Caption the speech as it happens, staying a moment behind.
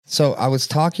So I was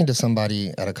talking to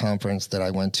somebody at a conference that I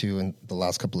went to in the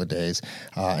last couple of days,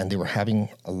 and they were having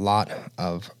a lot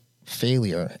of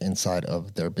failure inside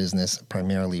of their business,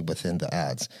 primarily within the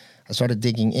ads. I started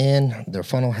digging in. Their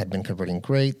funnel had been converting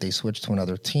great. They switched to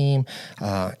another team,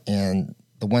 and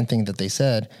the one thing that they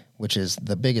said, which is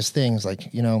the biggest thing, is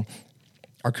like,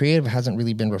 our creative hasn't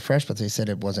really been refreshed, but they said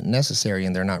it wasn't necessary,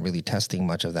 and they're not really testing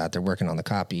much of that. They're working on the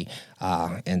copy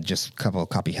and just a couple of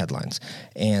copy headlines.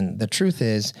 And the truth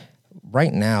is,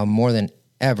 right now, more than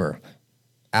ever,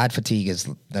 ad fatigue is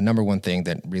the number one thing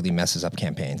that really messes up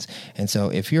campaigns. And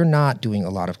so if you're not doing a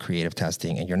lot of creative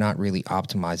testing and you're not really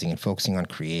optimizing and focusing on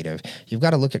creative, you've got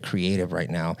to look at creative right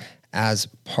now as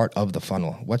part of the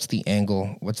funnel. What's the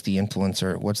angle? What's the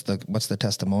influencer? What's the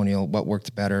testimonial? What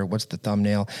worked better? What's the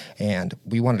thumbnail? And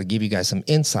we wanted to give you guys some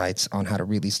insights on how to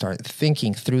really start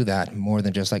thinking through that more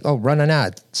than just like, oh, run an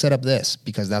ad, set up this,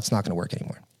 because that's not going to work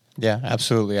anymore. Yeah,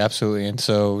 absolutely. Absolutely. And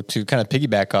so to kind of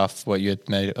piggyback off what you had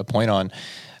made a point on,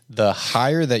 the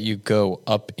higher that you go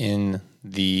up in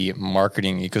the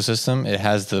marketing ecosystem, it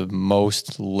has the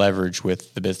most leverage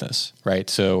with the business, right?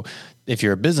 So if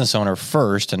you're a business owner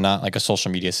first and not like a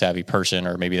social media savvy person,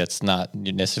 or maybe that's not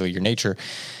necessarily your nature,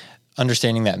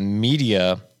 understanding that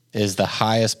media is the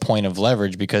highest point of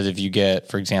leverage, because if you get,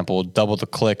 for example, double the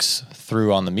clicks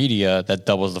through on the media, that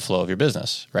doubles the flow of your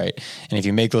business, right? And if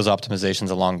you make those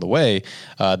optimizations along the way,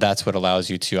 that's what allows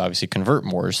you to obviously convert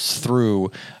more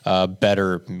through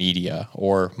better media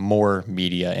or more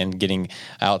media, and getting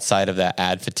outside of that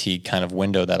ad fatigue kind of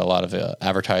window that a lot of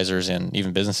advertisers and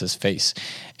even businesses face.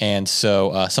 And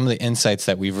so some of the insights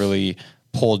that we've really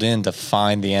pulled in to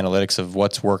find the analytics of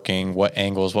what's working, what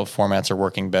angles, what formats are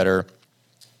working better,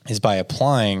 is by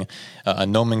applying a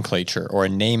nomenclature or a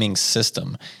naming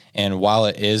system. And while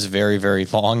it is very, very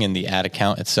long in the ad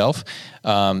account itself,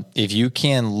 if you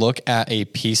can look at a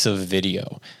piece of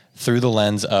video through the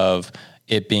lens of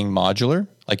it being modular,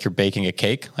 like you're baking a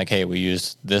cake, like, hey, we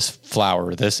used this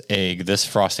flour, this egg, this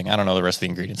frosting. I don't know the rest of the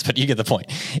ingredients, but you get the point.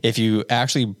 If you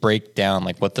actually break down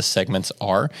like what the segments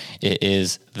are, it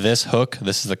is this hook,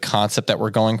 this is the concept that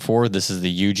we're going for, this is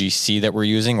the UGC that we're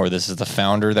using, or this is the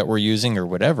founder that we're using, or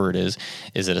whatever it is.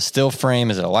 Is it a still frame?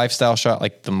 Is it a lifestyle shot?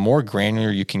 Like, the more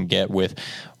granular you can get with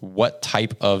what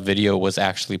type of video was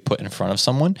actually put in front of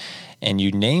someone, and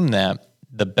you name that,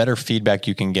 the better feedback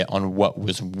you can get on what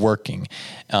was working.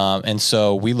 And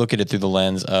so we look at it through the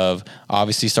lens of,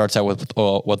 obviously starts out with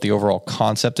what the overall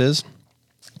concept is,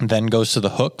 then goes to the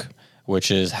hook,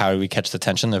 which is how do we catch the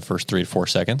attention the first 3 to 4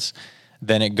 seconds.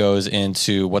 Then it goes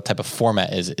into what type of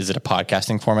format is it. Is it a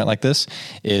podcasting format like this?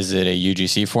 Is it a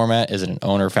UGC format? Is it an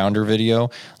owner-founder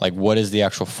video? Like, what is the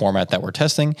actual format that we're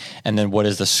testing? And then what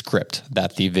is the script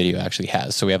that the video actually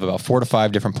has? So we have about 4 to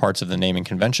 5 different parts of the naming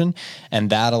convention,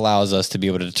 and that allows us to be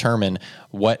able to determine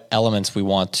what elements we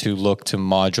want to look to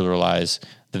modularize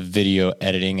the video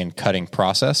editing and cutting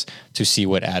process to see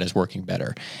what ad is working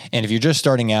better. And if you're just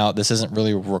starting out, this isn't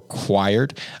really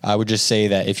required. I would just say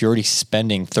that if you're already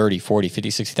spending $30, $40, $50,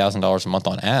 $60,000 a month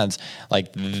on ads,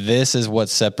 like, this is what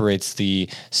separates the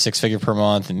 6-figure per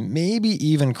month, and maybe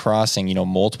even crossing,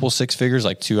 multiple 6 figures,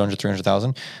 like 200,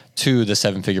 300,000, to the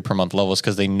 7-figure per month levels,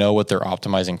 because they know what they're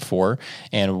optimizing for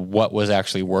and what was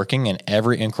actually working. And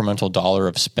every incremental dollar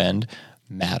of spend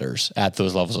matters at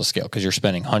those levels of scale, because you're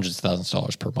spending hundreds of thousands of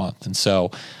dollars per month. And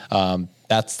so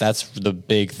that's the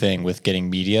big thing with getting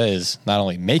media, is not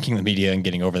only making the media and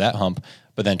getting over that hump,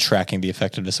 but then tracking the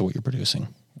effectiveness of what you're producing.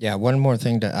 Yeah, one more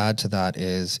thing to add to that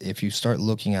is, if you start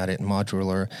looking at it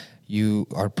modular, you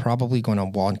are probably going to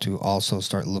want to also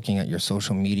start looking at your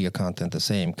social media content the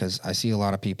same, because I see a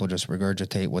lot of people just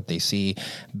regurgitate what they see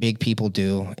big people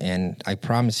do. And I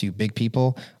promise you, big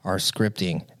people are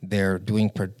scripting. They're doing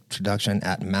production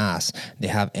at mass. They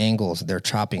have angles. They're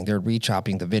chopping. They're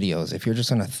re-chopping the videos. If you're just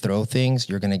going to throw things,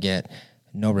 you're going to get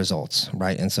no results,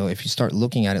 right? And so if you start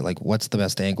looking at it like, what's the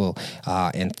best angle,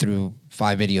 and through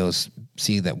 5 videos,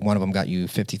 see that one of them got you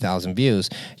 50,000 views,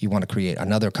 you want to create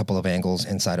another couple of angles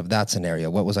inside of that scenario.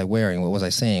 What was I wearing? What was I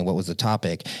saying? What was the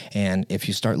topic? And if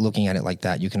you start looking at it like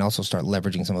that, you can also start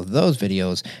leveraging some of those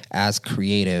videos as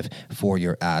creative for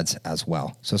your ads as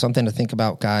well. So something to think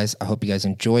about, guys. I hope you guys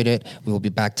enjoyed it. We will be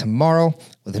back tomorrow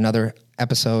with another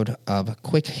episode of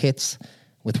Quick Hits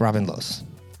with Robin Los.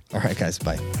 All right, guys.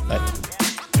 Bye. Bye.